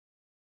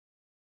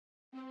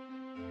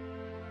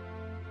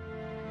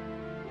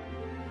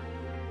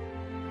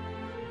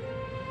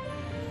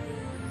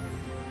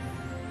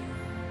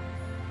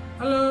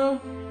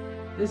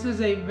This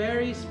is a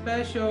very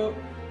special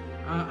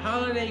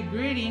holiday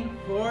greeting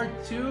for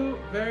two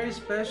very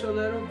special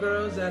little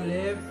girls that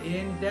live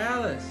in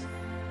Dallas.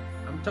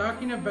 I'm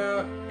talking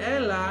about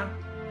Ella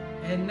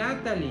and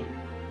Natalie.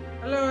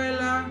 Hello,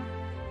 Ella.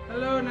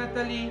 Hello,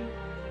 Natalie.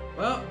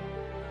 Well,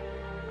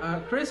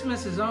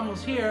 Christmas is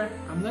almost here.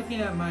 I'm looking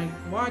at my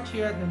watch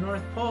here at the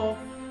North Pole,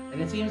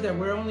 and it seems that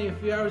we're only a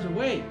few hours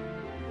away.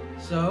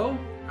 So,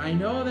 I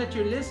know that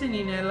you're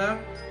listening, Ella.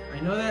 I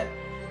know that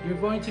you're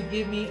going to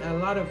give me a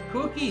lot of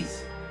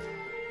cookies.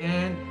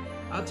 And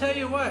I'll tell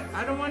you what,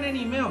 I don't want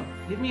any milk.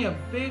 Give me a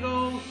big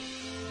old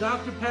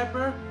Dr.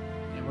 Pepper,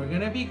 and we're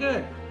gonna be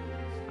good.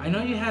 I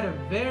know you had a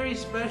very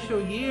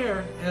special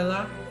year,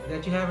 Ella,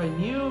 that you have a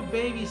new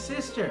baby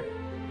sister.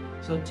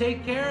 So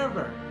take care of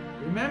her.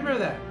 Remember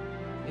that.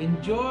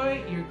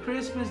 Enjoy your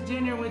Christmas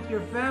dinner with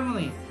your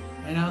family,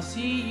 and I'll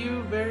see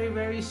you very,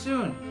 very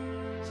soon.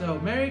 So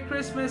Merry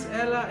Christmas,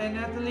 Ella and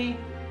Natalie.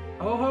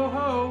 Ho, ho,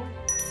 ho.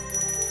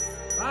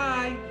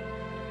 Bye.